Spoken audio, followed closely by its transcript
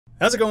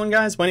How's it going,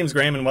 guys? My name's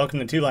Graham and welcome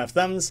to Two Left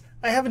Thumbs.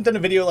 I haven't done a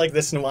video like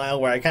this in a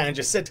while where I kind of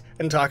just sit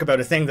and talk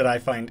about a thing that I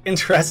find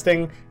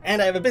interesting,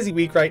 and I have a busy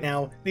week right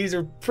now. These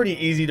are pretty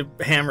easy to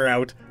hammer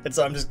out, and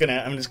so I'm just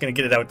gonna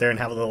get it out there and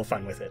have a little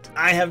fun with it.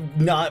 I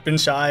have not been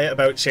shy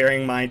about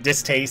sharing my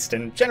distaste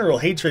and general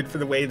hatred for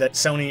the way that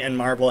Sony and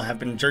Marvel have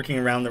been jerking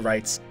around the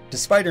rights to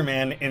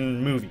Spider-Man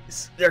in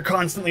movies. They're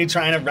constantly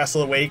trying to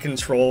wrestle away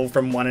control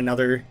from one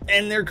another,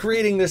 and they're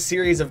creating this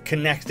series of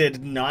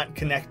connected, not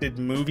connected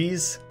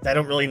movies that I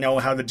don't really know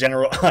how the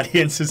general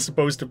audience is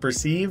supposed to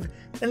perceive,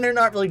 and they're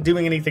not really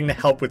doing anything to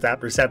help with that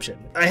perception.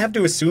 I have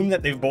to assume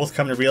that they've both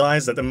come to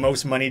realize that the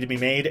most money to be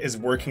made is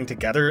working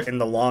together in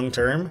the long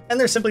term, and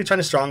they're simply trying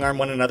to strong-arm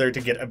one another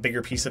to get a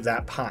bigger piece of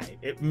that pie.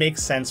 It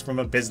makes sense from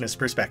a business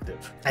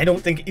perspective. I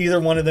don't think either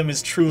one of them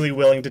is truly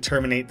willing to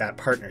terminate that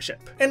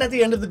partnership. And at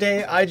the end of the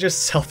day, I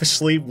just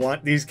selfishly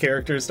want these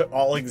characters to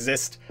all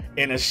exist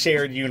in a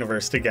shared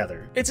universe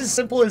together. It's as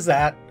simple as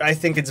that. I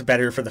think it's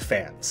better for the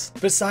fans.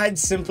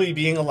 Besides simply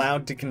being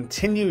allowed to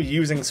continue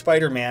using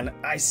Spider-Man,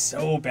 I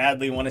so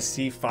badly want to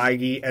see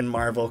Feige and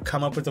Marvel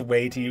come up with a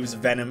way to use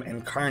Venom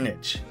and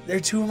Carnage. They're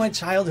two of my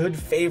childhood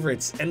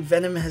favorites, and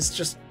Venom has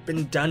just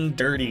been done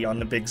dirty on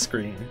the big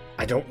screen.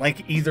 I don't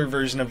like either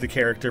version of the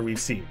character we've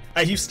seen.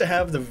 I used to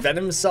have the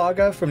Venom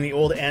saga from the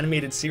old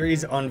animated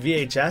series on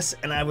VHS,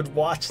 and I would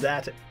watch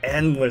that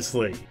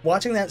endlessly.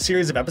 Watching that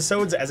series of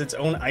episodes as its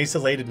own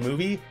isolated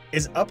movie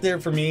is up there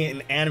for me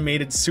in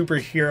animated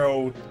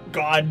superhero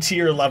god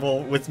tier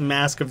level with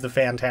Mask of the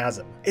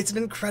Phantasm. It's an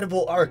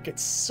incredible arc,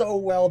 it's so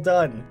well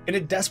done, in a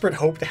desperate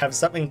hope to have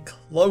something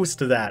close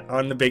to that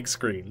on the big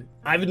screen.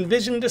 I've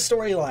envisioned a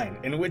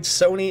storyline in which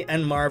Sony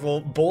and Marvel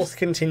both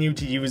continue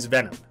to use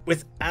Venom,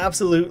 with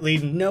absolutely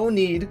no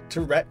need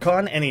to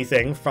retcon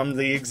anything from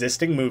the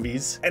existing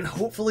movies, and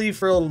hopefully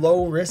for a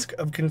low risk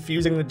of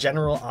confusing the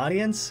general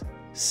audience,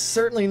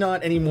 certainly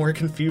not any more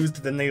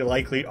confused than they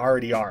likely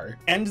already are.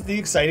 And the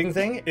exciting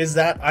thing is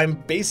that I'm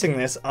basing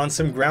this on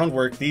some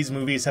groundwork these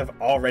movies have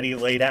already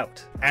laid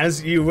out.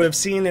 As you would have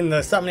seen in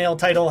the thumbnail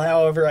title,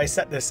 however I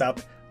set this up,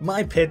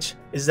 my pitch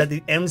is that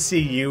the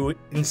MCU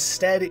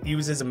instead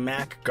uses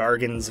Mac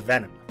Gargan's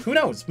Venom. Who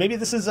knows, maybe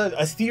this is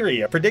a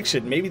theory, a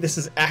prediction, maybe this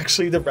is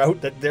actually the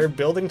route that they're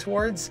building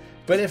towards,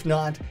 but if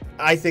not,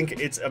 I think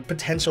it's a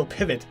potential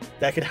pivot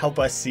that could help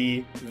us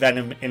see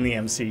Venom in the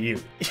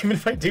MCU. Even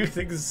if I do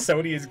think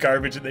Sony is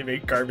garbage and they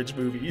make garbage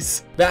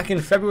movies. Back in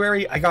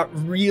February, I got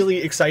really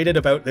excited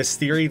about this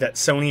theory that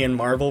Sony and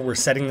Marvel were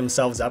setting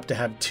themselves up to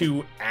have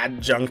two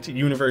adjunct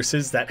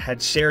universes that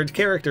had shared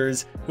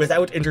characters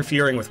without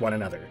interfering with one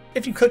another.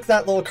 If you click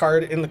that little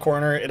card in the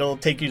corner, it'll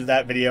take you to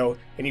that video,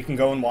 and you can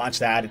go and watch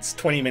that. It's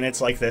 20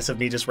 minutes like this of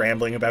me just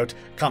rambling about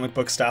comic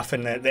book stuff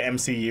and the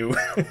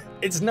MCU.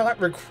 It's not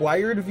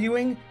required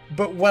viewing,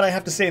 but what I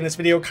have to say in this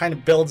video kind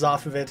of builds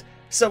off of it.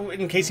 So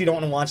in case you don't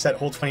want to watch that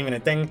whole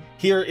 20-minute thing,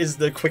 here is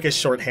the quickest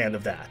shorthand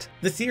of that.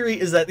 The theory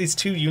is that these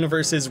two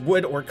universes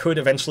would or could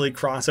eventually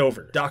cross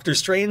over. Doctor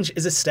Strange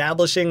is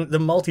establishing the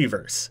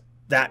multiverse.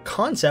 That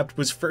concept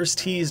was first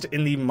teased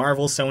in the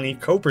Marvel-Sony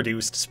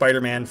co-produced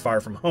Spider-Man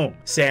Far From Home.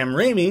 Sam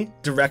Raimi,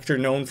 director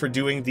known for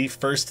doing the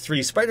first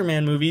 3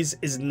 Spider-Man movies,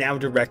 is now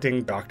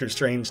directing Doctor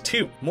Strange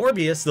 2.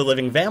 Morbius, the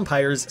Living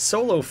Vampire's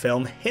solo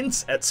film,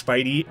 hints at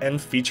Spidey and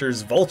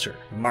features Vulture.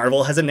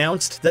 Marvel has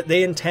announced that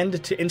they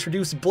intend to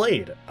introduce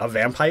Blade, a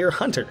vampire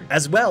hunter,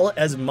 as well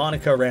as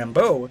Monica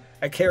Rambeau,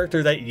 a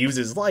character that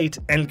uses light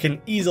and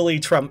can easily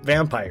trump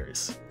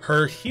vampires.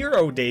 Her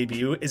hero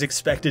debut is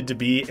expected to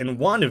be in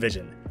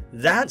WandaVision.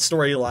 That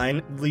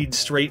storyline leads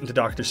straight into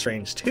Doctor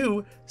Strange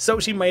 2, so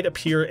she might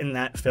appear in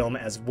that film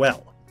as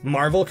well.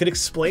 Marvel could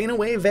explain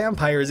away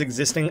vampires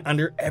existing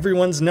under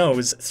everyone's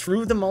nose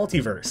through the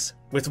multiverse,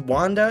 with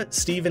Wanda,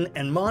 Steven,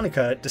 and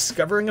Monica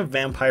discovering a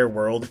vampire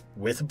world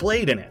with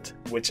Blade in it,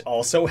 which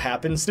also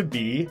happens to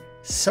be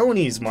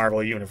Sony's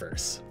Marvel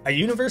universe. A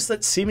universe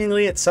that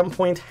seemingly at some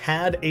point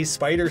had a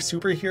spider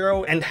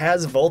superhero and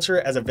has Vulture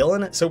as a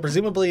villain, so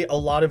presumably a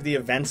lot of the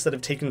events that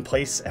have taken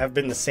place have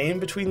been the same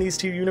between these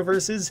two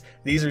universes.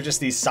 These are just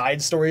these side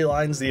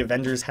storylines the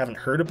Avengers haven't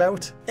heard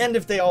about. And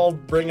if they all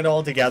bring it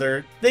all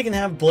together, they can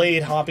have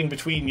Blade hopping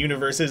between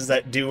universes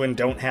that do and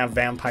don't have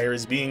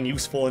vampires being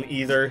useful in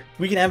either.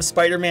 We can have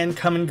Spider-Man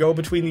come and go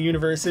between the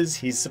universes,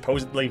 he's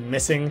supposedly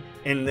missing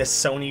in this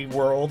Sony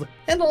world,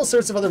 and all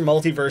sorts of other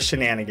multiverse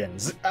shenanigans.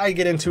 I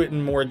get into it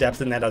in more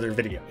depth in that other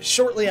video.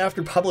 Shortly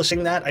after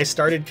publishing that, I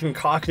started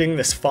concocting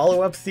this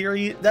follow-up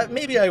theory that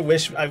maybe I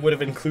wish I would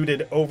have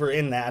included over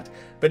in that,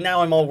 but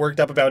now I'm all worked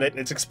up about it and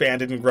it's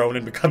expanded and grown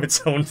and become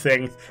its own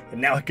thing,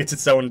 and now it gets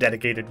its own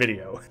dedicated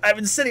video. I've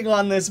been sitting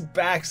on this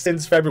back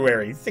since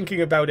February,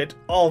 thinking about it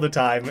all the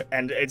time,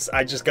 and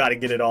I just gotta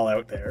get it all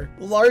out there.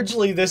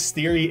 Largely, this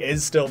theory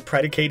is still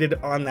predicated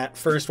on that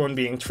first one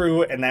being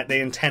true, and that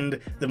they intend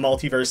the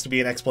multiverse to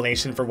be an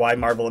explanation for why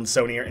Marvel and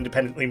Sony are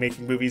independently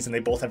making movies and they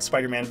both have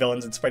Spider-Man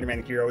villains and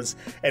Spider-Man heroes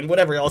and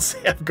whatever else they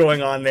have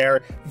going on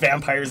there,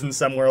 vampires in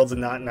some worlds and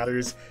not in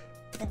others.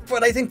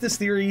 But I think this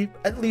theory,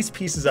 at least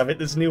pieces of it,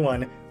 this new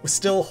one, will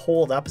still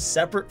hold up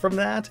separate from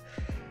that.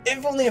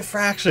 if only a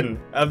fraction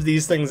of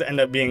these things end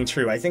up being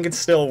true, I think it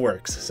still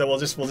works. So we'll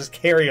just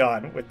carry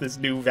on with this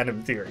new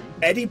Venom theory.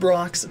 Eddie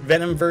Brock's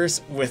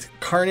Venomverse with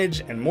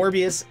Carnage and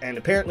Morbius and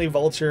apparently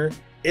Vulture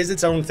is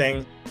its own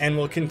thing and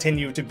will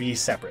continue to be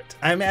separate.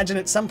 I imagine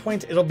at some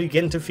point it'll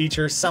begin to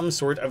feature some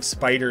sort of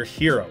spider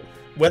hero.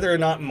 Whether or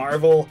not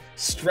Marvel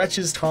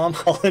stretches Tom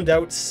Holland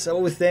out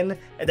so thin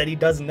that he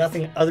does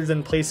nothing other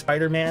than play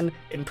Spider-Man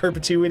in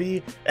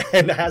perpetuity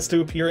and has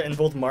to appear in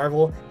both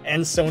Marvel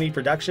and Sony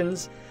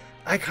productions,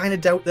 I kind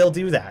of doubt they'll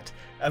do that.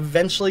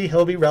 Eventually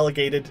he'll be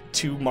relegated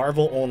to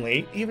Marvel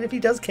only. Even if he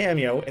does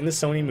cameo in the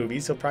Sony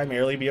movies, he'll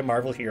primarily be a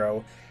Marvel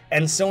hero,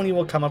 and Sony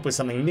will come up with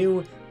something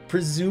new,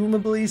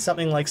 presumably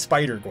something like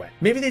Spider-Gwen.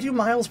 Maybe they do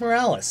Miles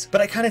Morales,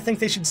 but I kind of think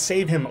they should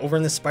save him over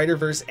in the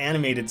Spider-Verse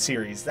animated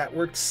series. That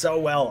worked so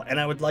well, and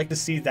I would like to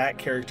see that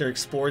character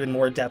explored in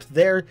more depth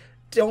there.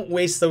 Don't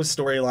waste those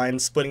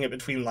storylines splitting it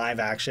between live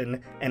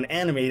action and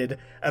animated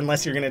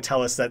unless you're going to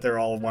tell us that they're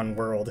all one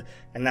world.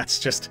 And that's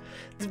just,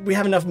 we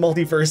have enough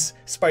multiverse,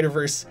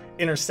 Spider-Verse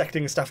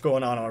intersecting stuff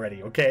going on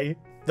already, okay?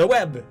 The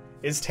web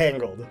is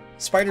tangled.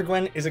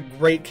 Spider-Gwen is a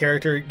great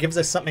character, gives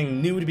us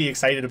something new to be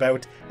excited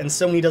about, and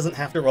Sony doesn't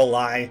have to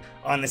rely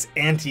on this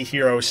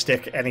anti-hero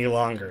shtick any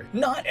longer.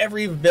 Not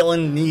every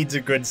villain needs a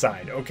good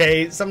side,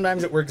 okay?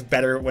 Sometimes it works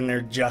better when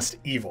they're just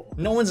evil.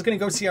 No one's gonna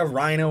go see a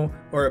Rhino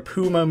or a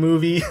Puma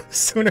movie.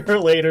 Sooner or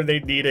later they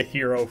need a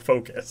hero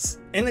focus.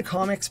 In the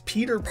comics,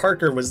 Peter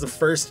Parker was the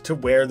first to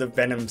wear the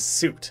Venom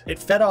suit. It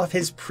fed off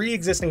his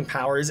pre-existing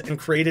powers and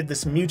created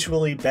this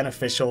mutually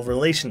beneficial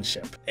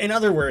relationship. In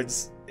other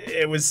words,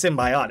 it was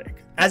symbiotic.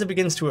 As it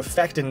begins to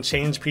affect and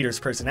change Peter's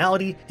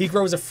personality, he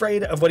grows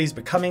afraid of what he's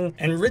becoming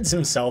and rids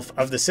himself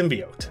of the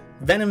symbiote.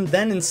 Venom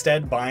then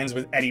instead binds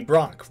with Eddie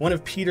Brock, one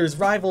of Peter's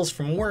rivals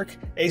from work,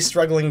 a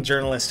struggling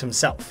journalist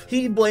himself.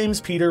 He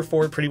blames Peter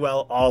for pretty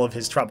well all of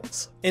his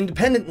troubles.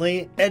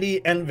 Independently,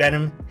 Eddie and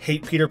Venom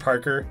hate Peter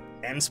Parker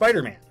and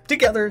Spider-Man.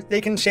 Together,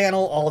 they can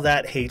channel all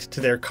that hate to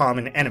their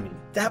common enemy.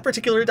 That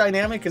particular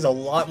dynamic is a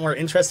lot more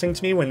interesting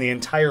to me when the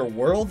entire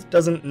world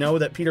doesn't know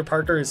that Peter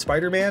Parker is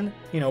Spider-Man.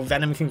 You know,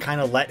 Venom can kind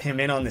of let him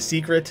in on the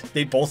secret.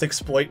 They both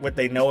exploit what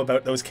they know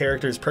about those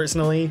characters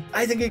personally.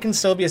 I think it can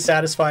still be a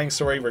satisfying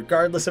story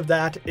regardless of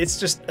that. It's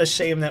just a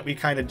shame that we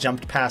kind of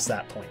jumped past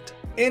that point.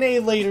 In a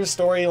later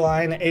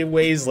storyline, a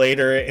ways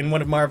later, in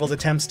one of Marvel's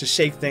attempts to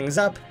shake things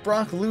up,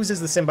 Brock loses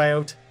the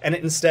symbiote, and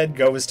it instead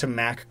goes to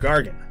Mac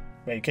Gargan,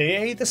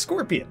 aka the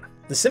Scorpion.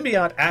 The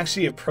symbiote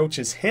actually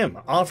approaches him,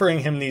 offering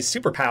him these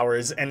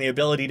superpowers and the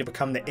ability to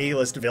become the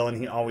A-list villain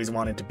he always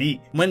wanted to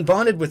be. When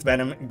bonded with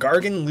Venom,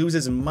 Gargan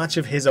loses much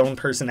of his own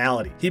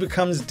personality. He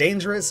becomes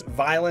dangerous,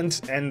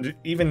 violent, and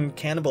even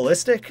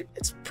cannibalistic.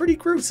 It's pretty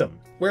gruesome.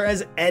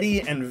 Whereas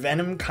Eddie and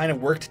Venom kind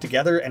of worked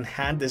together and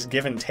had this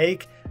give and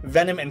take,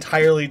 Venom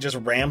entirely just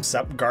ramps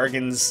up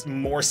Gargan's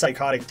more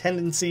psychotic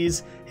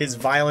tendencies, his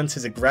violence,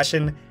 his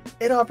aggression.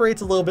 It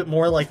operates a little bit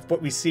more like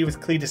what we see with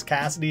Cletus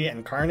Kasady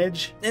and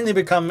Carnage, and they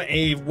become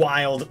a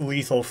wild,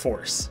 lethal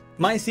force.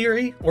 My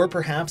theory, or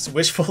perhaps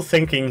wishful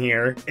thinking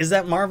here, is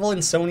that Marvel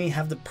and Sony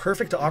have the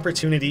perfect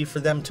opportunity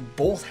for them to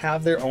both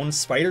have their own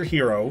spider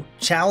hero,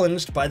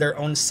 challenged by their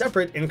own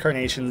separate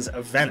incarnations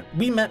of Venom.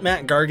 We met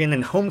Mac Gargan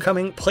in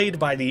Homecoming, played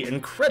by the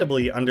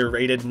incredibly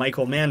underrated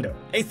Michael Mando,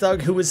 a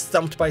thug who was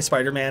thumped by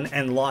Spider-Man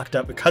and locked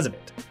up because of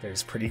it.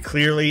 There's pretty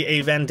clearly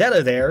a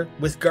vendetta there,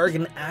 with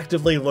Gargan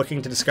actively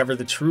looking to discover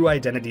the true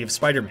identity of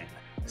Spider-Man.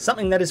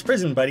 Something that his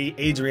prison buddy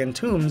Adrian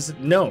Toomes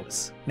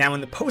knows. Now in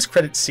the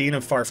post-credits scene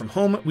of Far From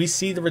Home, we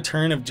see the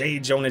return of J.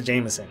 Jonah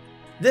Jameson.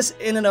 This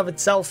in and of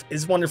itself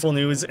is wonderful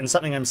news and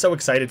something I'm so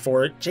excited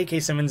for. J.K.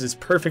 Simmons is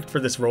perfect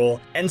for this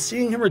role, and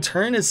seeing him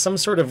return as some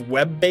sort of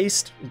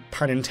web-based,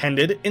 pun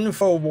intended,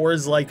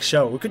 InfoWars-like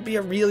show could be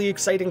a really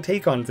exciting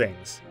take on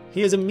things.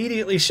 He is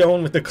immediately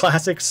shown with the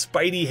classic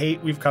Spidey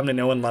hate we've come to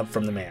know and love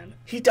from the man.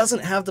 He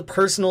doesn't have the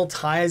personal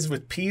ties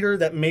with Peter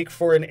that make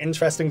for an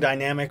interesting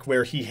dynamic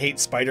where he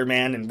hates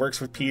Spider-Man and works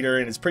with Peter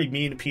and is pretty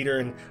mean to Peter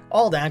and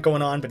all that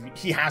going on, but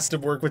he has to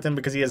work with him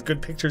because he has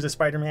good pictures of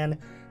Spider-Man.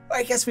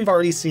 I guess we've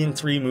already seen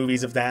 3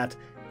 movies of that.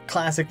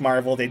 Classic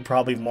Marvel, they'd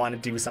probably want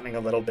to do something a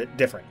little bit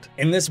different.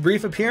 In this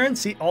brief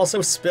appearance, he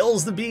also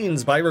spills the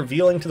beans by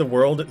revealing to the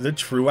world the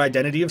true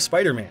identity of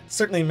Spider-Man.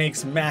 Certainly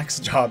makes Mac's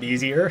job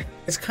easier.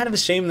 It's kind of a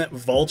shame that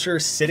Vulture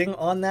sitting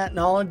on that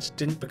knowledge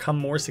didn't become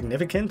more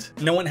significant.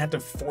 No one had to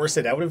force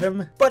it out of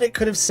him, but it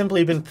could have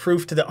simply been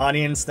proof to the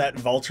audience that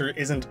Vulture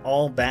isn't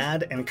all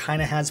bad and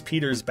kind of has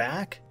Peter's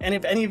back. And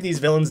if any of these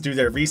villains do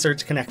their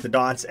research, connect the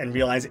dots, and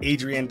realize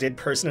Adrian did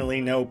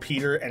personally know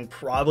Peter and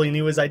probably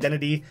knew his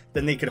identity,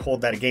 then they could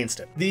hold that against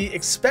him. The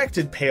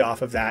expected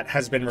payoff of that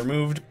has been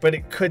removed, but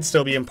it could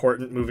still be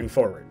important moving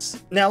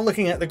forwards. Now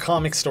looking at the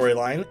comic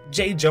storyline,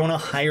 J. Jonah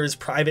hires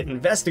private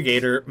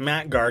investigator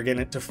Mac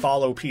Gargan to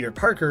follow Peter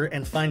Parker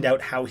and find out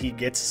how he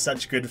gets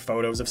such good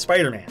photos of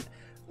Spider-Man.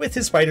 With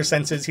his spider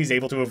senses, he's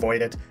able to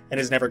avoid it and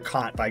is never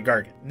caught by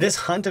Gargan. This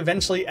hunt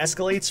eventually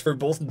escalates for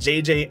both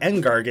JJ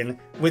and Gargan,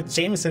 with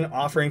Jameson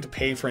offering to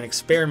pay for an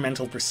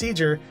experimental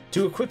procedure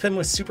to equip him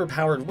with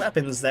superpowered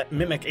weapons that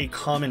mimic a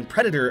common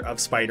predator of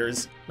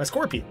spiders, a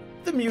scorpion.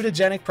 The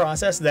mutagenic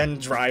process then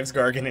drives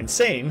Gargan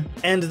insane,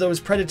 and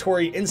those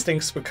predatory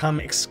instincts become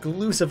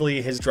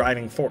exclusively his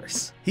driving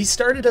force. He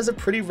started as a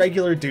pretty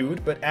regular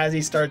dude, but as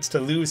he starts to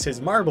lose his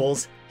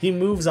marbles, he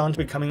moves on to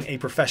becoming a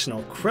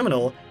professional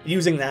criminal,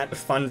 using that to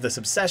fund this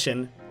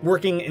obsession,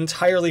 working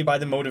entirely by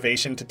the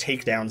motivation to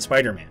take down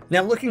Spider-Man.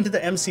 Now, looking to the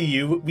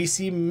MCU, we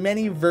see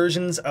many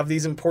versions of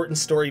these important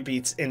story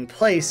beats in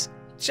place,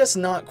 just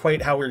not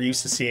quite how we're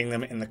used to seeing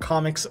them in the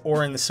comics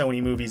or in the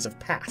Sony movies of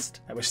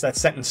past. I wish that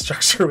sentence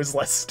structure was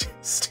less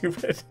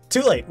stupid.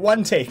 Too late,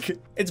 one take.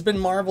 It's been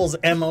Marvel's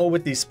MO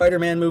with these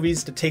Spider-Man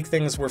movies to take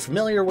things we're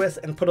familiar with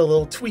and put a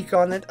little tweak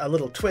on it, a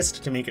little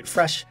twist to make it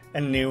fresh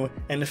and new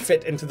and to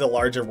fit into the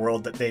larger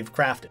world that they've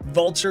crafted.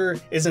 Vulture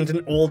isn't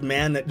an old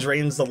man that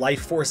drains the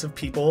life force of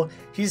people.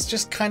 He's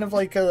just kind of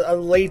like a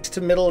late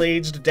to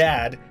middle-aged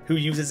dad who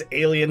uses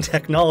alien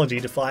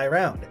technology to fly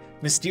around.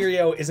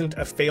 Mysterio isn't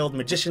a failed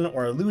magician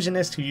or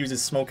illusionist who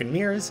uses smoke and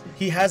mirrors.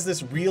 He has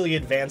this really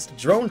advanced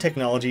drone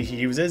technology he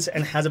uses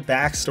and has a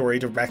backstory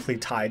directly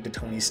tied to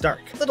Tony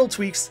Stark. Little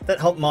tweaks that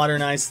help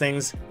modernize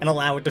things and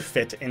allow it to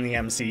fit in the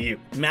MCU.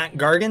 Matt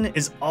Gargan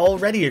is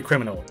already a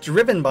criminal,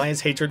 driven by his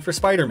hatred for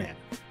Spider-Man.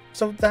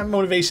 So that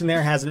motivation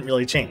there hasn't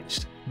really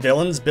changed.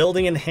 Villains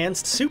building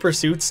enhanced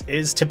supersuits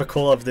is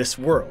typical of this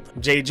world.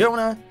 J.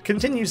 Jonah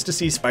continues to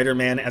see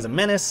Spider-Man as a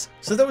menace,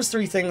 so those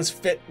three things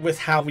fit with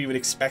how we would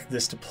expect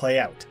this to play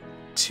out.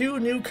 Two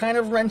new kind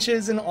of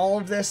wrenches in all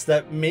of this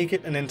that make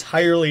it an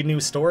entirely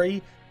new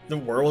story. The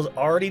world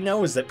already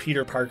knows that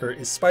Peter Parker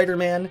is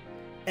Spider-Man,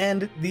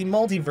 and the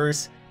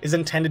multiverse is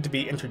intended to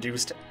be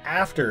introduced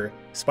after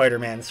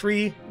Spider-Man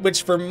 3,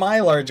 which for my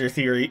larger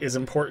theory is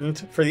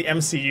important. For the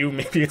MCU,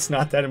 maybe it's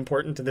not that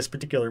important to this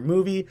particular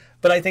movie,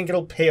 but I think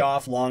it'll pay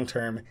off long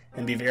term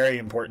and be very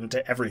important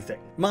to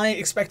everything. My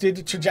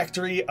expected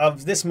trajectory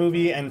of this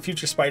movie and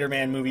future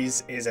Spider-Man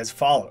movies is as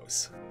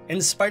follows.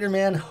 In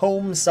Spider-Man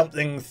Home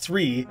Something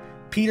 3,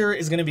 Peter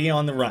is going to be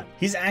on the run.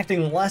 He's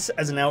acting less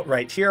as an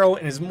outright hero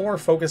and is more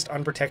focused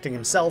on protecting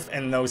himself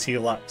and those he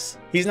loves.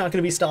 He's not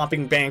going to be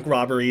stopping bank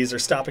robberies or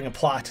stopping a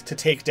plot to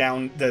take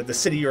down the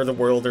city or the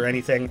world or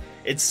anything.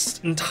 It's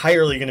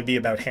entirely going to be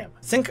about him.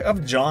 Think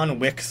of John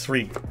Wick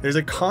 3. There's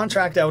a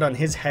contract out on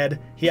his head.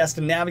 He has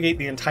to navigate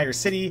the entire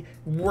city,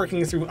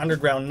 working through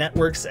underground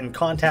networks and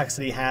contacts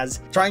that he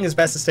has, trying his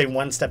best to stay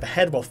one step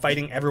ahead while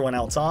fighting everyone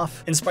else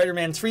off. In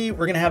Spider-Man 3,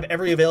 we're going to have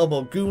every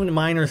available goon,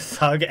 miner,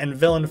 thug, and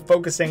villain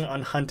focusing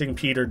on hunting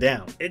Peter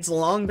down. It's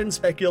long been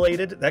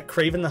speculated that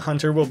Kraven the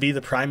Hunter will be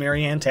the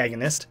primary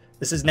antagonist.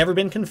 This has never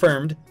been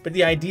confirmed, but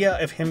the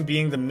idea of him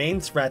being the main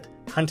threat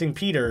hunting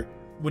Peter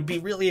would be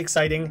really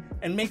exciting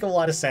and make a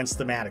lot of sense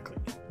thematically.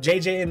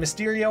 JJ and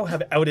Mysterio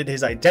have outed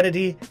his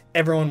identity.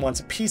 Everyone wants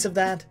a piece of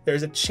that.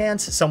 There's a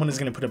chance someone is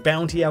going to put a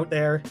bounty out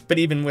there, but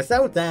even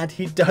without that,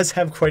 he does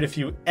have quite a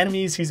few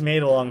enemies he's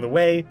made along the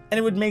way, and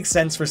it would make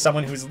sense for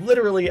someone who's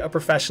literally a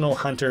professional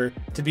hunter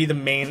to be the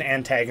main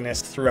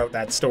antagonist throughout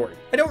that story.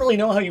 I don't really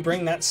know how you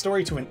bring that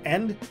story to an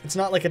end. It's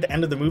not like at the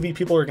end of the movie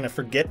people are going to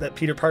forget that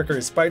Peter Parker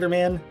is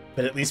Spider-Man,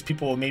 but at least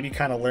people will maybe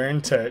kind of learn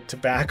to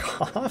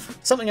back off.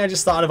 Something I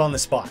just thought of on the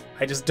spot.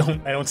 I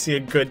don't see a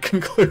good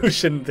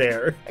conclusion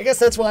there. I guess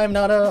that's why I'm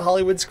not a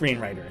Hollywood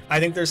screenwriter. I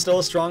think there's still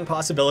a strong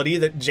possibility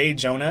that J.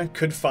 Jonah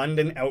could fund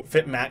and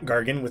outfit Matt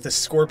Gargan with a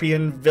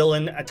Scorpion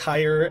villain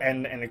attire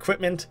and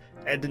equipment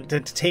and to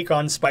take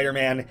on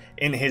Spider-Man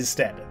in his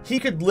stead. He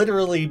could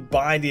literally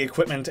buy the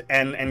equipment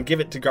and give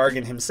it to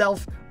Gargan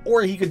himself,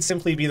 or he could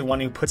simply be the one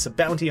who puts a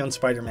bounty on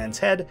Spider-Man's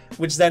head,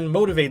 which then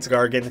motivates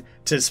Gargan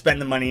to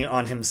spend the money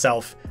on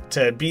himself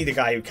to be the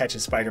guy who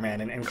catches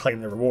Spider-Man and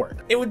claim the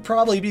reward. It would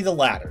probably be the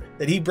latter,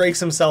 that he breaks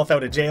himself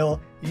out of jail,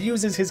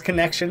 uses his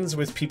connections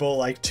with people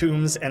like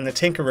Toomes and the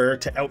Tinkerer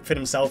to outfit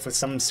himself with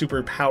some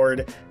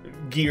super-powered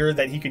gear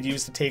that he could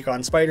use to take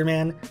on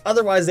Spider-Man.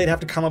 Otherwise, they'd have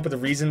to come up with a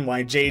reason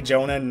why J.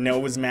 Jonah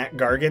knows Matt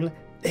Gargan.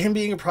 Him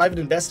being a private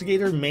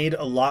investigator made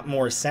a lot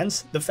more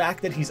sense. The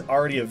fact that he's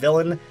already a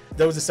villain,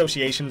 those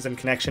associations and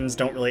connections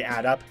don't really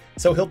add up,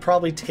 so he'll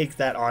probably take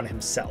that on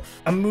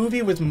himself. A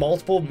movie with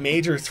multiple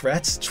major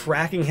threats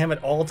tracking him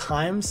at all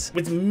times,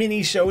 with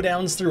mini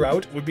showdowns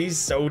throughout, would be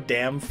so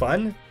damn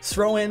fun.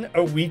 Throw in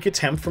a weak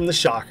attempt from the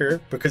Shocker,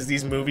 because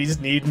these movies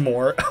need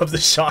more of the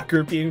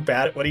Shocker being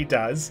bad at what he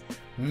does.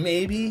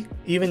 Maybe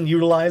even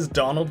utilize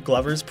Donald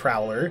Glover's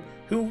Prowler,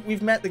 who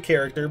we've met the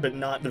character but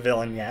not the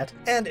villain yet.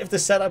 And if the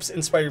setups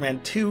in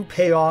Spider-Man 2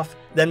 pay off,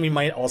 then we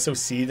might also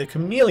see the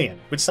Chameleon,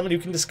 which someone who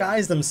can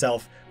disguise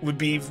themselves would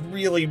be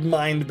really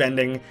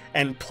mind-bending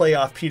and play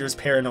off Peter's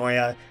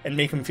paranoia and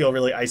make him feel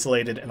really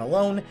isolated and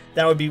alone.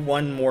 That would be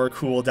one more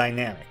cool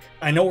dynamic.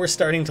 I know we're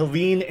starting to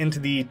lean into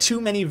the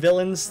too many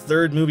villains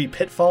third movie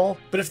pitfall,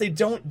 but if they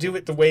don't do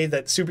it the way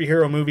that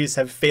superhero movies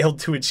have failed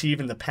to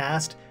achieve in the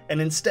past, and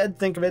instead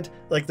think of it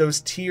like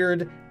those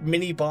tiered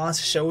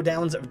mini-boss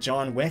showdowns of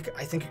John Wick,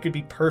 I think it could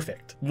be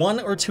perfect. One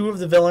or two of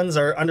the villains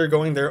are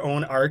undergoing their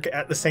own arc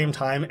at the same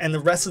time, and the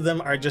rest of them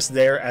are just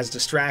there as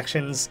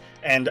distractions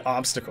and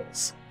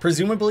obstacles.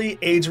 Presumably,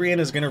 Adrian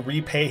is going to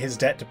repay his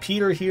debt to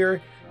Peter here,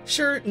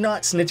 Sure,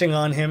 not snitching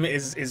on him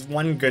is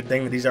one good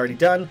thing that he's already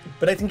done,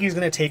 but I think he's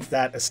going to take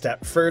that a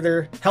step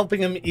further,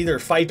 helping him either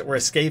fight or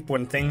escape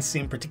when things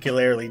seem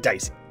particularly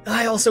dicey.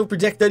 I also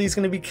predict that he's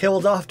going to be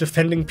killed off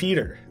defending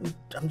Peter.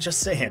 I'm just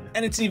saying.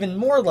 And it's even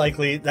more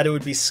likely that it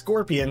would be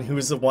Scorpion who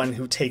is the one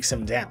who takes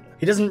him down.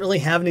 He doesn't really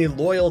have any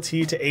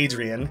loyalty to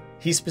Adrian.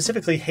 He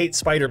specifically hates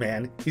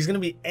Spider-Man. He's going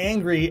to be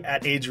angry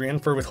at Adrian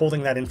for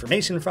withholding that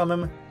information from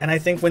him. And I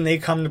think when they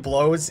come to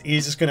blows,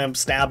 he's just going to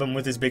stab him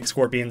with his big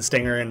scorpion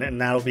stinger, and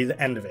that'll be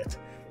the end of it.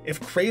 If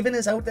Kraven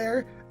is out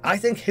there, I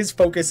think his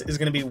focus is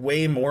going to be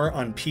way more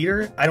on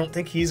Peter. I don't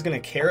think he's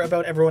going to care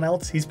about everyone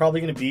else. He's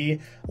probably going to be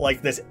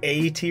like this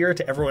A tier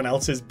to everyone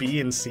else's B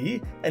and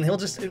C, and he'll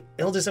just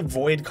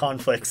avoid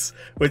conflicts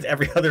with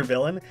every other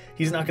villain.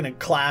 He's not going to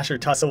clash or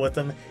tussle with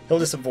them. He'll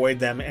just avoid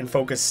them and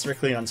focus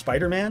strictly on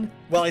Spider-Man.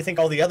 Well, I think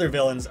all the other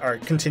villains are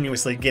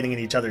continuously getting in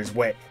each other's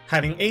way.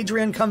 Having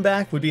Adrian come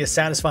back would be a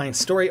satisfying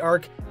story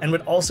arc and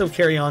would also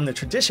carry on the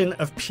tradition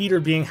of Peter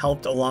being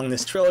helped along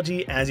this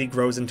trilogy as he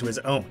grows into his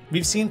own.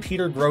 We've seen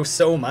Peter grow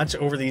so much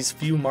over these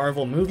few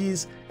Marvel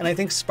movies, and I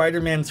think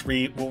Spider-Man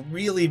 3 will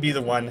really be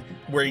the one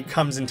where he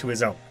comes into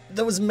his own.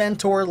 Those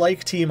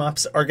mentor-like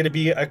team-ups are going to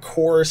be a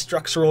core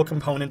structural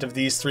component of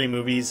these three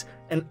movies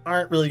and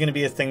aren't really going to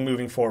be a thing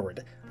moving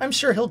forward. I'm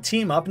sure he'll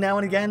team up now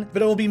and again,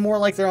 but it will be more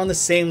like they're on the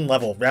same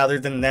level rather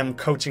than them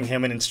coaching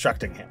him and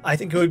instructing him. I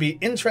think it would be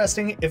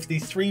interesting if the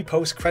three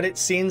post-credit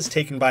scenes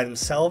taken by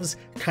themselves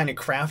kind of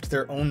craft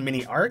their own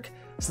mini arc.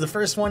 So the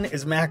first one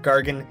is Matt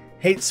Gargan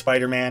hates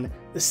Spider-Man.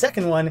 The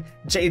second one,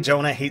 J.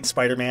 Jonah hates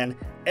Spider-Man.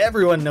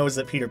 Everyone knows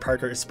that Peter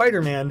Parker is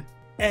Spider-Man.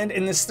 And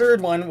in this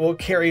third one, we'll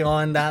carry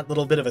on that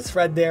little bit of a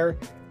thread there.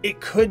 It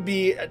could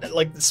be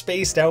like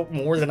spaced out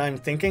more than I'm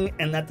thinking,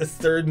 and that the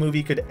third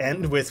movie could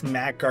end with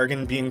Matt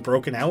Gargan being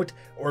broken out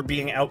or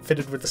being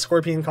outfitted with the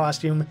Scorpion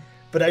costume.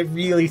 But I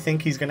really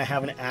think he's going to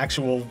have an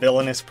actual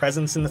villainous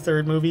presence in the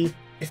third movie.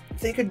 If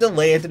they could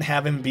delay it and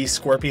have him be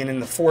Scorpion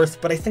in the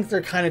fourth, but I think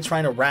they're kind of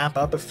trying to wrap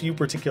up a few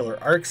particular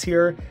arcs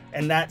here,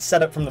 and that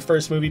setup from the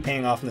first movie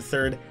paying off in the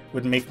third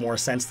would make more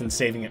sense than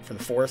saving it for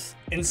the fourth.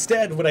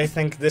 Instead, what I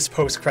think this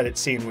post-credit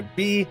scene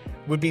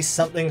would be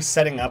something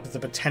setting up the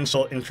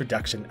potential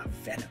introduction of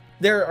Venom.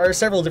 There are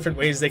several different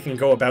ways they can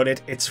go about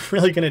it. It's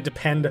really going to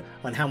depend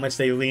on how much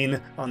they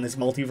lean on this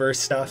multiverse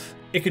stuff.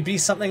 It could be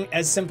something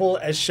as simple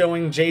as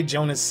showing J.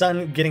 Jonah's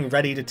son getting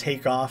ready to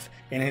take off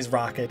in his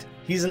rocket.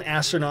 He's an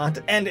astronaut,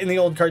 and in the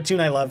old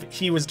cartoon I love,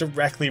 he was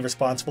directly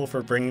responsible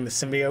for bringing the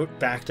symbiote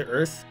back to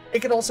Earth.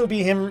 It could also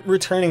be him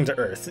returning to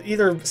Earth.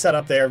 Either set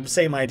up there,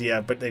 same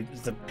idea, but the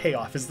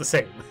payoff is the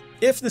same.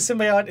 If the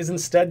symbiote is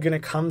instead going to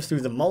come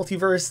through the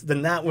multiverse,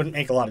 then that wouldn't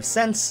make a lot of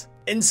sense.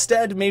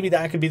 Instead, maybe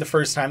that could be the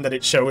first time that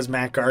it shows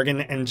Matt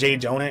Gargan and J.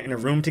 Jonah in a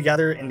room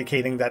together,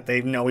 indicating that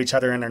they know each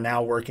other and are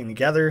now working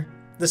together.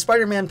 The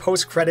Spider-Man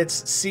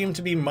post-credits seem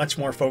to be much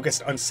more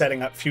focused on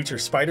setting up future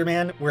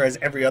Spider-Man, whereas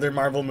every other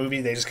Marvel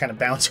movie they just kind of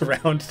bounce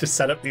around to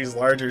set up these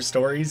larger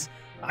stories.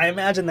 I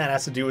imagine that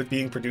has to do with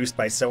being produced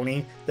by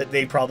Sony, that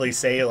they probably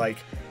say like,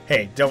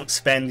 hey, don't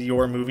spend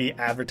your movie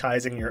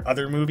advertising your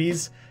other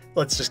movies.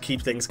 Let's just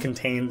keep things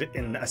contained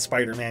in a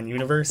Spider-Man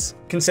universe.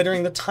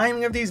 Considering the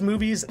timing of these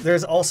movies,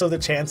 there's also the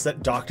chance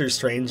that Doctor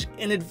Strange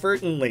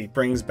inadvertently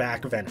brings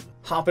back Venom,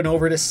 hopping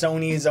over to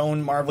Sony's own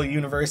Marvel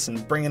universe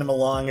and bringing him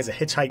along as a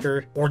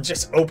hitchhiker, or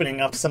just opening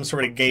up some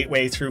sort of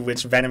gateway through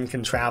which Venom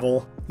can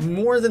travel.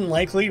 More than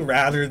likely,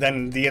 rather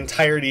than the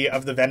entirety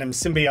of the Venom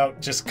symbiote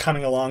just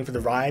coming along for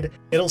the ride,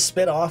 it'll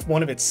spit off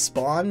one of its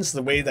spawns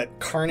the way that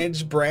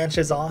Carnage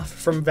branches off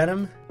from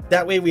Venom.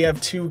 That way we have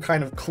two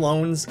kind of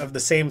clones of the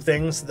same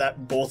thing so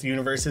that both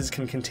universes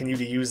can continue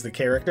to use the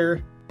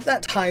character.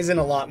 That ties in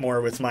a lot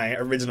more with my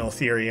original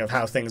theory of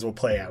how things will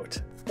play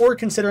out. Or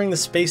considering the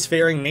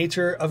spacefaring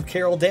nature of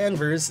Carol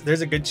Danvers,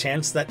 there's a good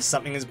chance that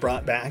something is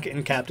brought back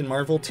in Captain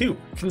Marvel 2.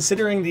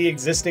 Considering the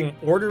existing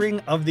ordering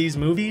of these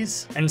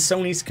movies, and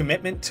Sony's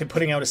commitment to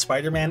putting out a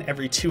Spider-Man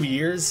every 2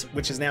 years,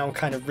 which is now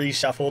kind of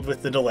reshuffled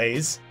with the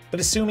delays, but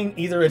assuming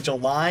either a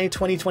July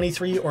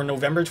 2023 or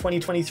November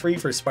 2023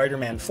 for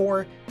Spider-Man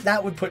 4,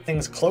 that would put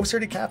things closer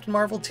to Captain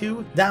Marvel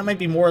 2. That might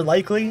be more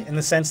likely in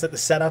the sense that the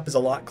setup is a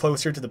lot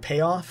closer to the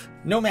payoff.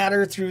 No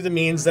matter through the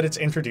means that it's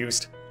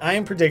introduced, I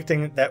am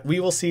predicting that we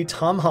will see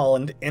Tom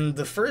Holland in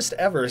the first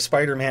ever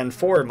Spider-Man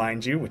 4,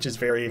 mind you, which is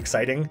very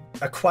exciting,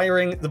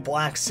 acquiring the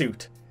black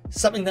suit.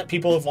 Something that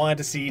people have wanted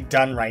to see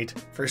done right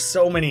for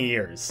so many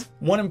years.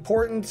 One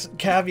important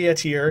caveat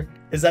here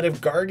is that if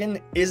Gargan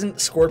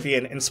isn't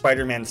Scorpion in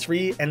Spider-Man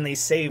 3 and they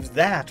save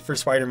that for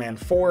Spider-Man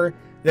 4,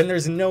 then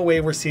there's no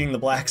way we're seeing the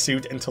black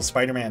suit until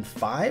Spider-Man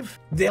 5.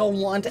 They'll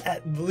want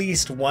at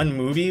least one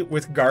movie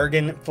with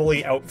Gargan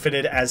fully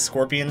outfitted as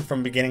Scorpion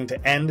from beginning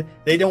to end.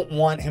 They don't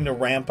want him to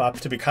ramp up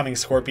to becoming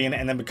Scorpion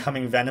and then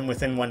becoming Venom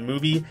within one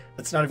movie.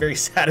 That's not a very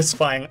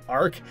satisfying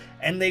arc,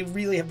 and they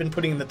really have been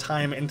putting the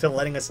time into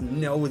letting us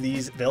know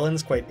these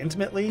villains quite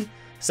intimately.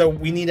 so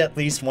we need at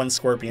least one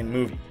Scorpion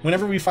movie.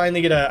 Whenever we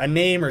finally get a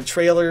name or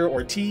trailer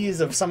or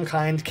tease of some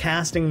kind,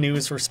 casting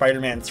news for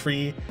Spider-Man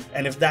 3,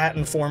 and if that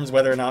informs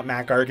whether or not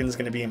Matt Gargan is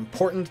going to be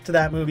important to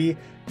that movie,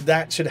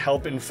 that should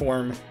help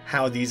inform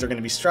how these are going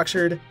to be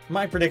structured.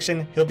 My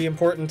prediction, he'll be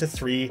important to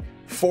 3,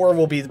 4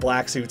 will be the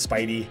Black Suit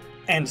Spidey,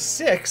 and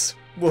 6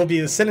 will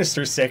be the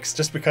Sinister Six,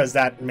 just because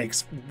that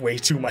makes way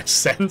too much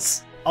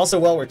sense. Also,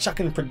 while we're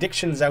chucking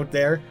predictions out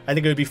there, I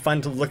think it would be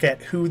fun to look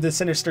at who the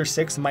Sinister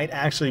Six might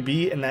actually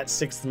be in that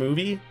 6th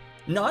movie.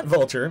 Not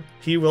Vulture.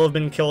 He will have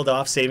been killed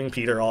off saving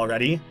Peter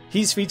already.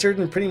 He's featured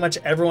in pretty much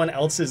everyone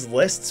else's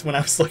lists when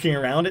I was looking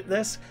around at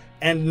this,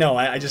 and no,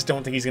 I just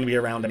don't think he's going to be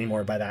around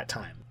anymore by that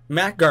time.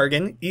 Matt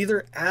Gargan,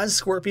 either as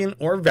Scorpion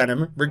or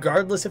Venom,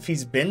 regardless if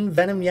he's been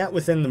Venom yet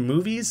within the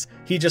movies,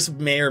 he just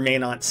may or may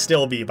not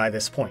still be by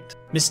this point.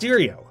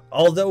 Mysterio.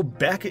 Although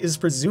Beck is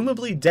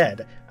presumably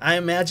dead, I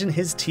imagine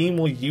his team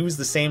will use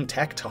the same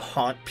tech to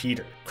haunt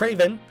Peter.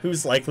 Kraven,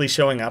 who's likely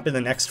showing up in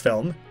the next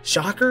film.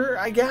 Shocker,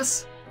 I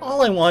guess?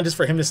 All I want is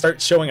for him to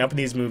start showing up in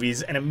these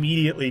movies and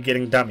immediately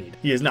getting dummied.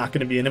 He is not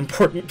going to be an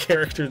important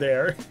character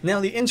there. Now,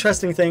 the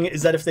interesting thing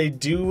is that if they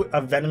do a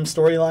Venom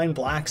storyline,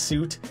 Black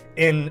Suit,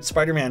 in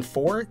Spider-Man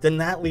 4, then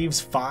that leaves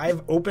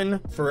 5 open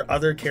for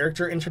other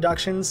character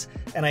introductions,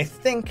 and I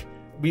think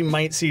we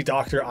might see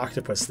Dr.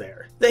 Octopus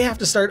there. They have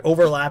to start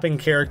overlapping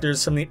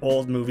characters from the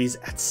old movies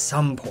at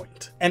some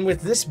point. And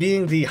with this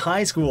being the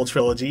high school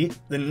trilogy,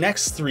 the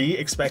next 3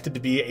 expected to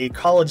be a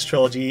college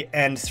trilogy,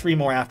 and 3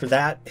 more after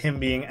that, him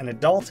being an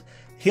adult,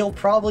 he'll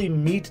probably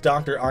meet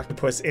Dr.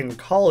 Octopus in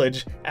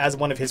college as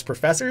one of his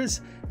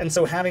professors, and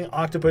so having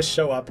Octopus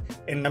show up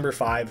in number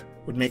 5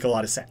 would make a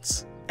lot of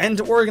sense. And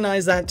to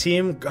organize that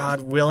team, God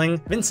willing,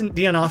 Vincent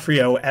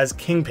D'Onofrio as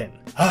Kingpin.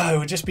 Oh, it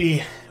would just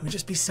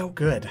be so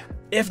good.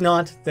 If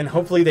not, then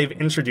hopefully they've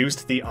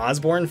introduced the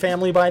Osborn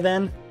family by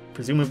then,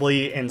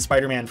 presumably in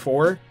Spider-Man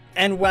 4.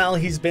 And while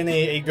he's been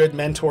a good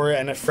mentor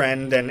and a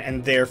friend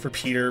and there for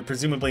Peter,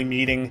 presumably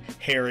meeting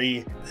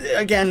Harry,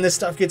 again, this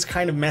stuff gets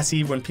kind of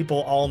messy when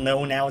people all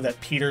know now that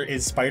Peter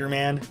is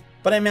Spider-Man.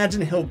 But I imagine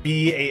he'll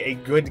be a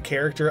good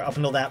character up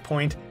until that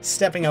point,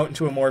 stepping out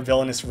into a more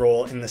villainous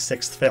role in the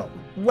 6th film.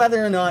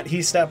 Whether or not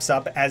he steps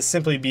up as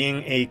simply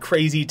being a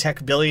crazy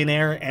tech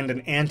billionaire and an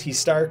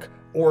anti-Stark,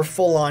 or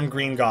full-on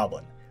Green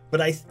Goblin.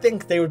 But I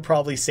think they would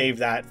probably save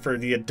that for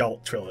the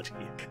adult trilogy.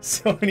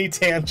 So many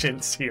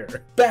tangents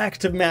here. Back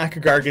to Mac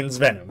Gargan's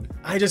Venom.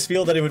 I just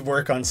feel that it would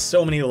work on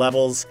so many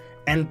levels,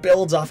 and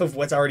builds off of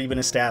what's already been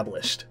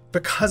established.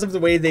 Because of the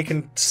way they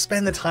can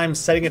spend the time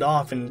setting it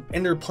off and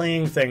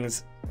interplaying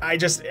things, I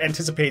just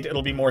anticipate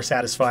it'll be more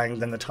satisfying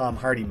than the Tom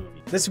Hardy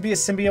movie. This would be a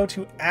symbiote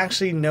who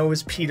actually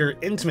knows Peter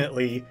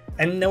intimately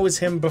and knows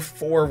him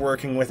before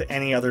working with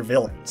any other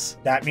villains.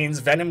 That means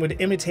Venom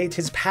would imitate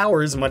his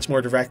powers much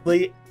more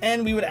directly,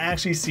 and we would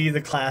actually see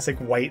the classic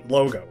white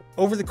logo.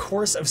 Over the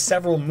course of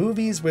several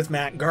movies with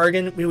Matt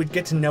Gargan, we would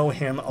get to know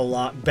him a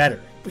lot better.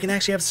 We can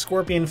actually have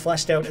Scorpion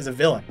fleshed out as a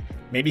villain.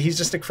 Maybe he's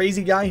just a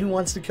crazy guy who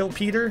wants to kill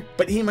Peter,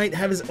 but he might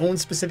have his own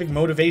specific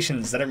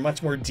motivations that are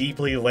much more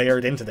deeply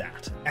layered into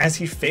that. As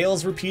he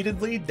fails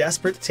repeatedly,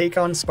 desperate to take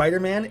on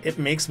Spider-Man, it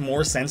makes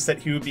more sense that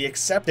he would be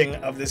accepting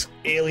of this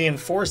alien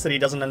force that he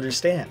doesn't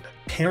understand.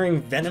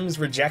 Pairing Venom's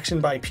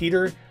rejection by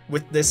Peter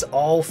with this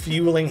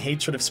all-fueling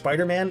hatred of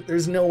Spider-Man,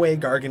 there's no way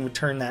Gargan would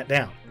turn that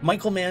down.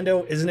 Michael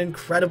Mando is an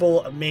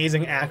incredible,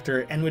 amazing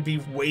actor and would be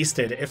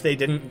wasted if they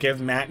didn't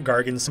give Matt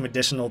Gargan some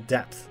additional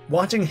depth.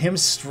 Watching him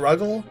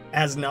struggle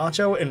as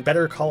Nacho in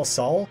Better Call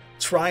Saul,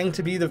 trying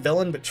to be the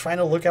villain but trying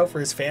to look out for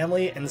his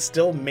family and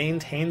still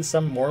maintain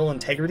some moral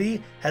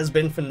integrity, has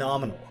been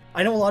phenomenal.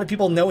 I know a lot of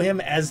people know him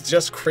as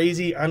just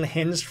crazy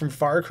unhinged from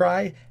Far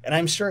Cry, and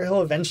I'm sure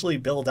he'll eventually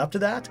build up to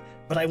that,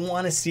 but I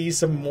want to see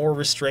some more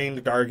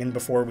restrained Gargan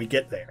before we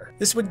get there.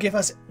 This would give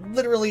us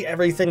literally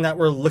everything that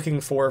we're looking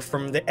for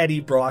from the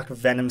Eddie Brock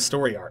Venom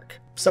story arc.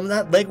 Some of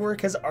that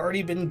legwork has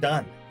already been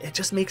done. It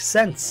just makes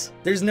sense.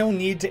 There's no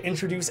need to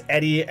introduce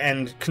Eddie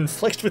and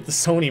conflict with the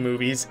Sony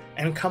movies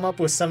and come up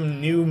with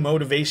some new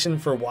motivation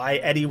for why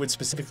Eddie would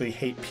specifically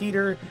hate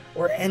Peter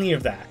or any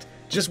of that.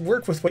 Just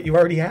work with what you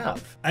already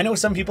have. I know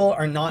some people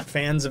are not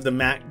fans of the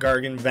Matt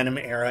Gargan Venom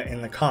era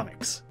in the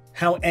comics.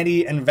 How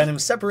Eddie and Venom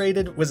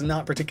separated was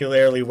not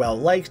particularly well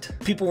liked.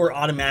 People were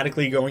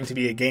automatically going to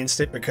be against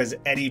it because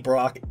Eddie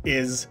Brock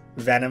is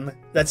Venom.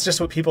 That's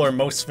just what people are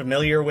most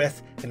familiar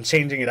with, and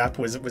changing it up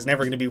was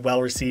never going to be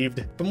well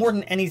received. But more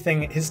than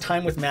anything, his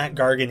time with Matt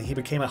Gargan, he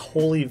became a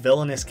wholly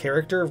villainous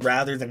character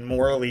rather than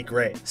morally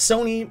gray.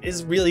 Sony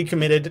is really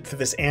committed to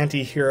this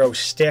anti-hero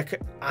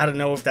shtick. I don't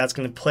know if that's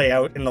going to play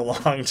out in the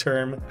long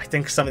term. I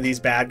think some of these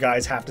bad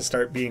guys have to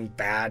start being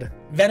bad.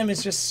 Venom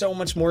is just so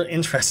much more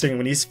interesting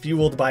when he's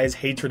fueled by his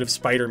hatred of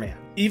Spider-Man.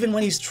 Even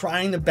when he's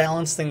trying to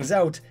balance things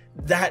out,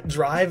 that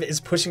drive is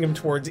pushing him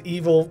towards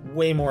evil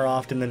way more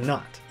often than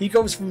not. He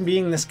goes from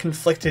being this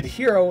conflicted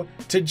hero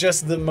to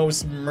just the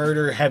most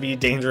murder-heavy,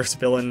 dangerous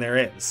villain there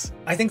is.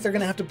 I think they're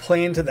gonna have to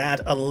play into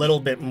that a little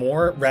bit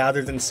more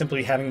rather than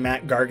simply having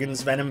Matt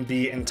Gargan's Venom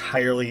be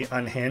entirely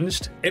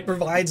unhinged. It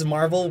provides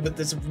Marvel with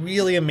this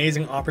really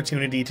amazing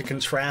opportunity to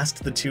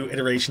contrast the two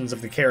iterations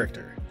of the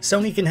character.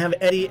 Sony can have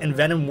Eddie and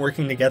Venom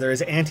working together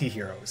as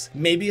anti-heroes.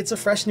 Maybe it's a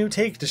fresh new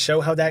take to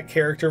show how that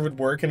character would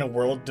work in a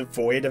world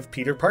devoid of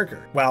Peter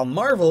Parker, while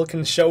Marvel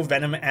can show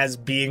Venom as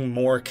being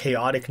more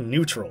chaotic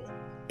neutral,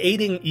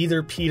 aiding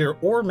either Peter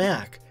or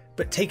Mac,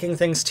 but taking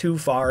things too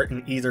far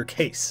in either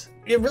case.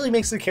 It really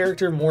makes the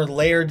character more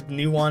layered,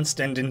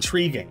 nuanced, and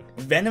intriguing.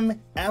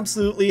 Venom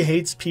absolutely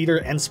hates Peter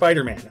and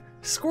Spider-Man.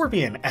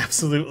 Scorpion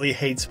absolutely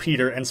hates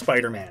Peter and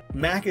Spider-Man.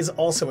 Mac is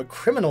also a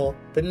criminal,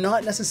 but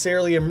not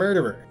necessarily a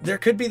murderer. There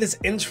could be this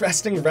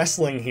interesting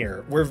wrestling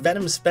here, where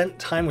Venom spent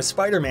time with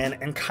Spider-Man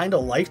and kinda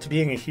liked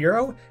being a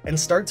hero, and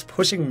starts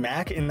pushing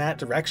Mac in that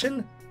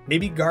direction.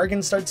 Maybe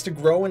Gargan starts to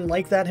grow and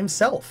like that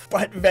himself.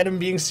 But Venom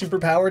being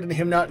superpowered and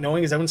him not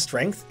knowing his own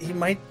strength, he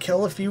might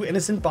kill a few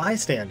innocent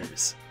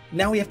bystanders.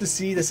 Now we have to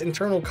see this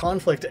internal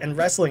conflict and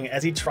wrestling.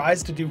 As he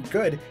tries to do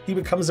good, he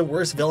becomes a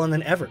worse villain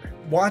than ever.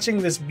 Watching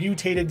this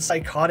mutated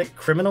psychotic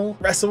criminal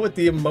wrestle with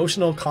the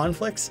emotional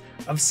conflicts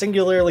of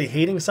singularly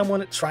hating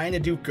someone, trying to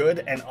do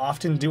good, and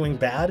often doing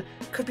bad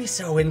could be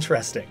so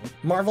interesting.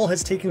 Marvel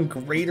has taken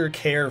greater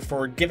care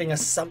for giving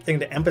us something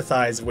to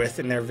empathize with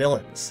in their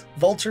villains.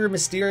 Vulture,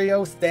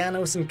 Mysterio,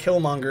 Thanos, and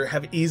Killmonger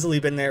have easily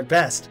been their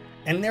best,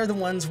 and they're the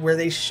ones where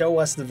they show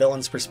us the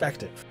villain's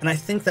perspective. And I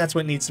think that's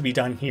what needs to be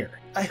done here.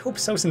 I hope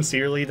so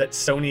sincerely that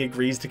Sony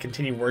agrees to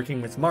continue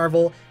working with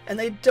Marvel, and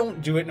they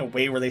don't do it in a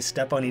way where they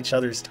step on each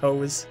other's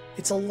toes.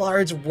 It's a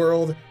large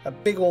world, a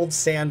big old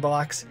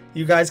sandbox.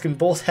 You guys can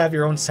both have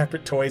your own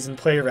separate toys and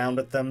play around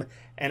with them,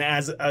 and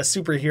as a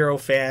superhero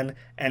fan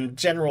and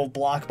general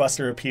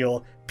blockbuster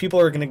appeal, people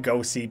are gonna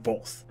go see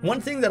both. One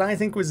thing that I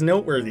think was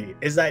noteworthy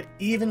is that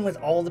even with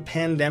all the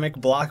pandemic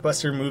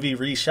blockbuster movie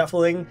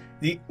reshuffling,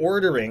 the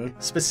ordering,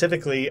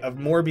 specifically of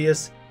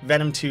Morbius,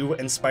 Venom 2,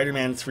 and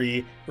Spider-Man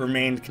 3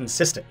 remained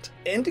consistent,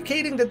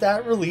 indicating that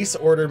that release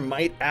order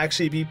might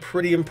actually be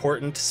pretty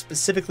important,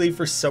 specifically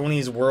for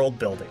Sony's world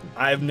building.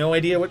 I have no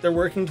idea what they're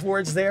working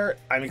towards there.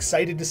 I'm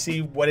excited to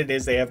see what it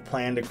is they have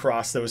planned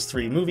across those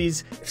three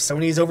movies. If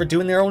Sony's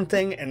overdoing their own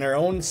thing in their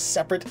own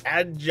separate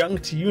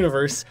adjunct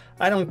universe,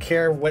 I don't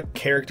care what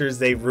characters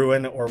they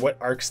ruin or what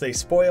arcs they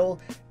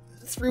spoil.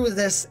 Through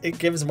this, it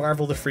gives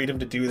Marvel the freedom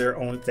to do their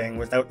own thing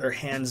without their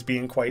hands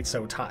being quite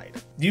so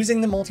tied.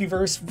 Using the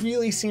multiverse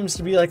really seems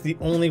to be like the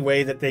only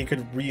way that they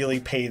could really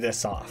pay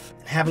this off.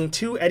 Having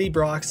two Eddie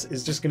Brocks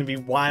is just going to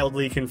be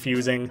wildly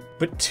confusing,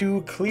 but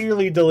two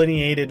clearly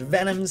delineated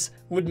Venoms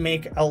would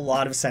make a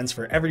lot of sense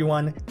for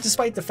everyone.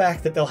 Despite the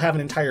fact that they'll have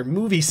an entire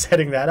movie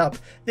setting that up,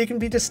 they can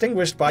be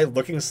distinguished by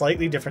looking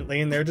slightly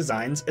differently in their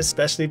designs,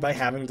 especially by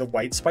having the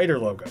white spider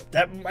logo.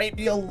 That might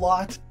be a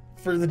lot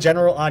for the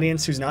general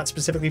audience who's not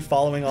specifically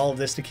following all of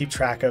this to keep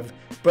track of,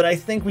 but I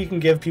think we can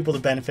give people the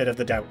benefit of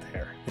the doubt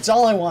there. It's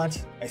all I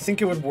want. I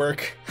think it would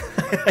work.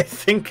 I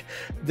think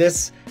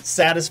this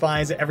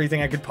satisfies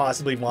everything I could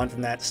possibly want in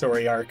that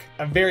story arc.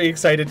 I'm very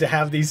excited to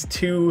have these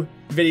two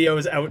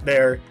videos out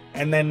there,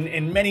 and then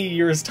in many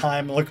years'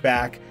 time look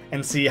back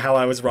and see how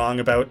I was wrong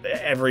about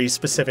every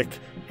specific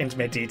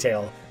intimate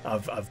detail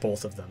of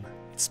both of them.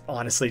 It's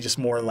honestly just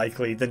more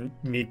likely than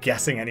me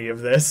guessing any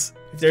of this.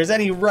 If there's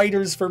any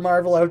writers for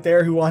Marvel out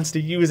there who wants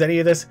to use any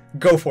of this,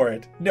 go for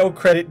it. No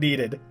credit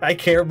needed. I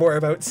care more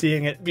about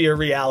seeing it be a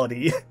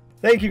reality.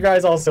 Thank you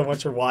guys all so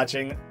much for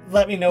watching.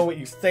 Let me know what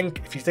you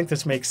think, if you think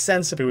this makes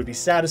sense, if it would be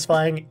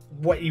satisfying,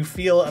 what you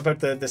feel about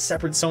the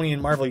separate Sony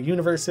and Marvel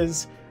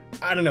universes.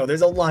 I don't know,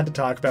 there's a lot to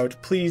talk about.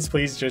 Please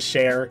just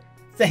share.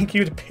 Thank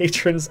you to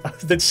patrons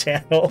of the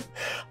channel.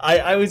 I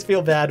always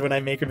feel bad when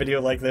I make a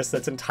video like this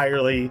that's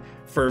entirely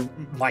for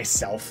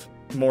myself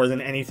more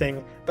than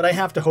anything, but I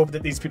have to hope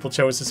that these people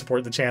chose to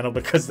support the channel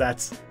because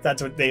that's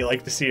what they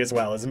like to see, as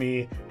well as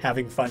me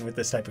having fun with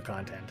this type of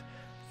content.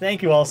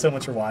 Thank you all so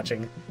much for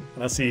watching,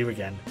 and I'll see you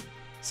again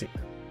soon.